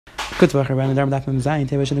Good to ask her something else.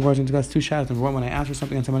 Number one, when I ask for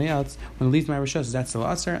something on somebody else, when it leaves my rishos, is that still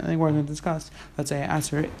usher? And then we're going to discuss. Let's say I ask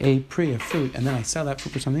her a fruit, and then I sell that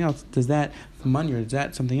fruit for something else. Does that money or does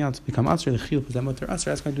that something else become usher? The chiyuv is that mutter usher?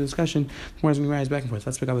 That's going to do discussion. More is going to rise back and forth.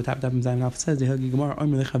 Let's pick up the top and Zayin Alpha says the Hilgi Gemara.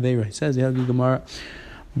 It says the Hilgi Gemara.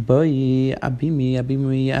 Boy,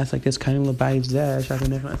 abimi asks like this kind of labayv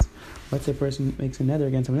zeh. Let's say a person makes a nether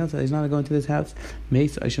against someone else. He's not going to this house.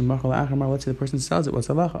 Let's say the person sells it. What's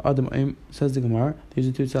halacha? Adam says the Gemara. These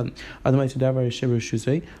are two sudden. Adam like,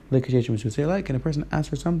 can a person ask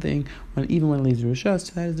for something even when it leaves the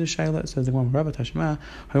rishos? That is the shayla. Says the Gemara. Rabba Tashma.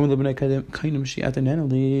 Let's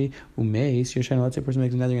say a person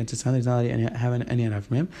makes a nether against his son. He's not allowed to have any honor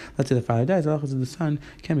from him. Let's say the father dies. The halacha is the son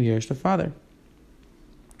can be yerush the father.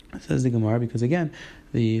 Says the Gemara, because again,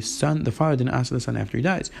 the father didn't ask for the son after he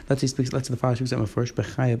dies. Let's say the father speaks at me first.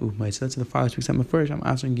 Let's say the father speaks at me first. I'm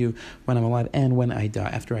answering you when I'm alive and when I die.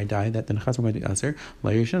 After I die, that the nechas are going to be answer.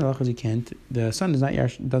 Because he can't. The son doesn't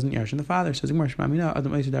yarshin the father. Says the Gemara,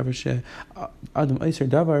 Adam Eiser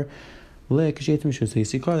Davar. So you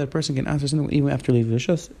see, that a person can answer something even after leaving the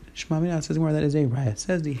shus. Shmamina says that is a riot.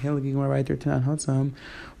 Says the Hilgi Gemara right there. Tanan Hatzam.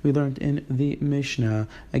 We learned in the Mishnah.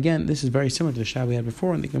 Again, this is very similar to the Shah we had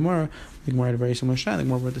before in the Gemara. The Gemara had a very similar Shah. The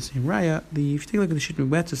Gemara wrote the same raya. If you take a look at the Shittim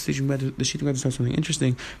Gebet, the Shittim Gebet says something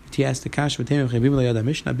interesting. He asked the Kash with him.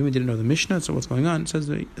 Mishnah. Bima didn't know the Mishnah, so what's going on? It says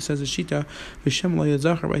the Shita. V'shem lo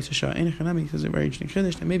yadzachar b'Yisha ein chanami. He says a very interesting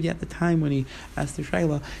chiddush. And maybe at the time when he asked the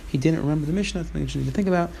Shaila, he didn't remember the Mishnah. Something interesting to think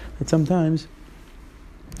about. But sometimes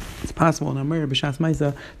it's possible. And Amir b'Shas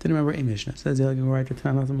Maisa didn't remember a Mishnah. Says the Hilgi Gemara right there.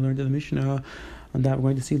 Tanan Hatzam learned the Mishnah. And that we're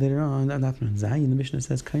going to see later on. That Zayin, the Mishnah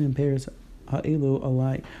says, "Kainim pairs ha'elu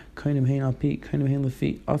alai, kainim hein al pi, kainim hein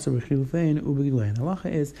lefi, also b'chilufein u'b'gilein." The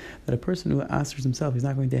halacha is that a person who answers himself, he's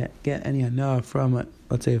not going to get any anah from,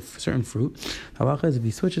 let's say, a certain fruit. The halacha is if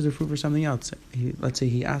he switches the fruit for something else. Let's say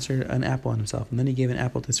he asked for an apple on himself, and then he gave an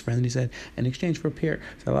apple to his friend, and he said, in exchange for a pear.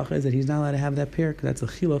 So the halacha is that he's not allowed to have that pear because that's the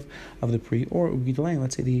chiluf of the pre, or u'b'gilein.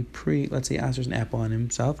 Let's say he asks for an apple on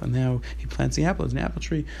himself, and now he plants the apple. It's an apple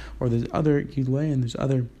tree, or there's other gilein, and there's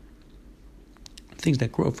other things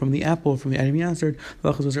that grow from the apple, from the item he answered.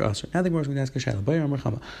 The halachas are usher. Now the Gemara is going to ask a shayla. Bayar Amar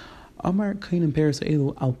Chama. Amar kainim pears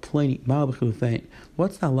elu al plani ma'al b'chilufein.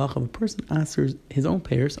 What's the halacha of a person answers his own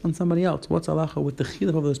pears on somebody else? What's the halacha with the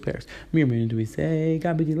chiluf of those pears? Mir do we say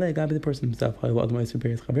gabi delay, gabi the person himself?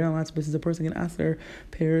 This is a person can answer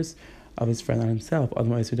pears of his friend on himself. So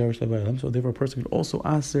therefore a person could also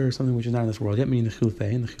answer something which is not in this world yet, meaning the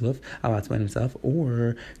chilufein, the chiluf, al himself,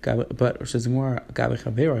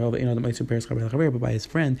 but by his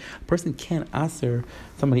friend. A person can't answer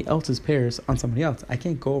somebody else's pears on somebody else. I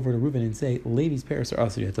can't go over to Reuben and say, Levi's pears are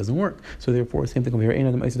also. It doesn't work. So therefore, same thing over here.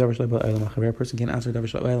 A person can't answer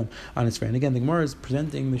on his friend. Again, the Gemara is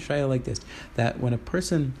presenting the shayla like this: that when a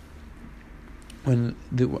person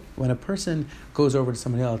goes over to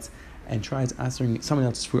somebody else and tries answering someone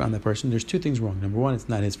else's fruit on that person, there's two things wrong. Number one, it's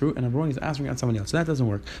not his fruit, and number one, he's answering on somebody else. So that doesn't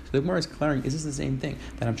work. So the Gemara is declaring, is this the same thing?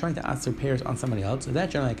 That I'm trying to answer pears on somebody else? So that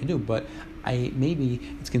generally I can do, but maybe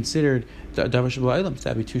it's considered davar shabal ilam. So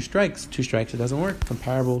that'd be two strikes. Two strikes, it doesn't work.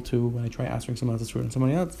 Comparable to when I try answering someone else's fruit on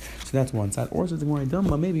somebody else. So that's one side. Or so the Gemara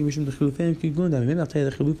Dilma, maybe we should the chilufin kiglunda. Maybe I'll tell you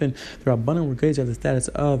the chilufin, the rabbanon were great to have the status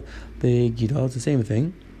of the gidal. It's the same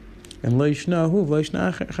thing. And maybe the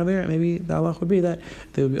halach would be that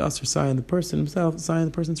they would be usher signing the person himself, signing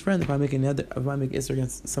the person's friend. If I make isser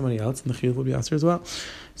against somebody else, and the chiyuv would be usher as well.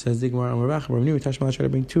 Says the Gemara, we try to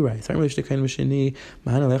bring two rights. A person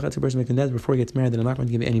make a neder before he gets married, then I'm not going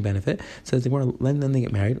to give you any benefit. Says the Gemara, then they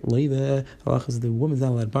get married. The halach is the woman's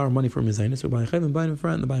not allowed to borrow money from his zaynus, so by chayvim buying in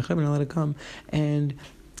front, the by chayvim are not allowed to come and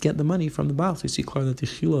get the money from the Baal. So you see clearly that the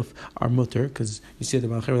chiluf are mutter, because you see that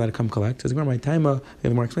the Baal Chayv allowed to come collect. So the Gemara, the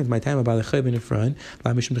Gemara explains, my time by the Chayv in front,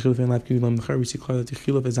 we see clearly that the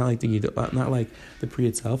chiluf is not like the pre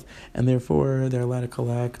itself, and therefore they're allowed to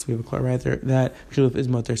collect. So we have a clear right there that chiluf is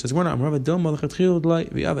mutter. So the Gemara,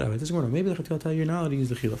 maybe the Chatil tell you not allowed to use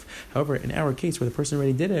the chiluf. However, in our case where the person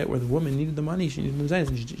already did it, where the woman needed the money, she needed the zayin,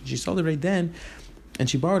 and she sold it right then, and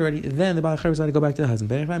she borrowed already, then the Baal Chayv decided to go back to the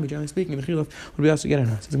husband. But generally speaking, the chiluf would be also get on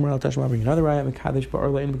her. Says Gemara, Tashma bring another raya, Mekadesh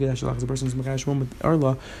ba'arla in Mekadesh. The person who's Mekadesh woman with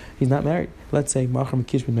arla, he's not married. Let's say Machar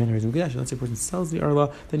Mekish with Mekadesh Mekadesh. Let's say a person sells the arla,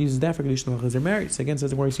 then uses that for Kedush because they're married. So again,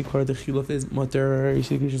 says the Gemara, you see clear the chiluf is mutter. You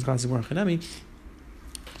see Kedush is chas Gemara Chanami.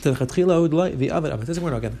 So the chatchila would like the avid. Says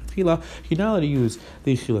Gemara again, the chatchila you're not allowed to use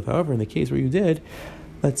the chiluf. However, in the case where you did,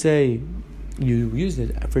 let's say you used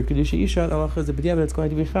it for Kedusha Isha, Allah is the B'diavad, it's going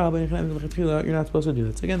to be Chal, but you're not supposed to do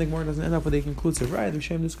that. So again, the Gemara doesn't end up with a conclusive, right? The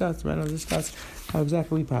Shem discussed, right? I'll discuss how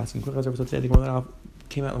exactly we pass. And quick, so today, the Gemara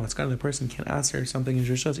came out of the person can't answer something in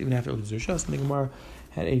Rishos even after it was Rishos. And the Gemara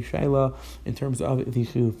had a shaila in terms of the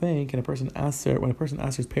chiyuv. Can a person answer when a person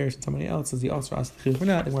answers pairs and somebody else, does he also ask the chiyuv or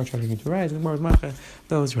not? The Gemara trying to rise. And the Gemara is macha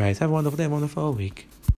those rise. Have a wonderful day, wonderful week.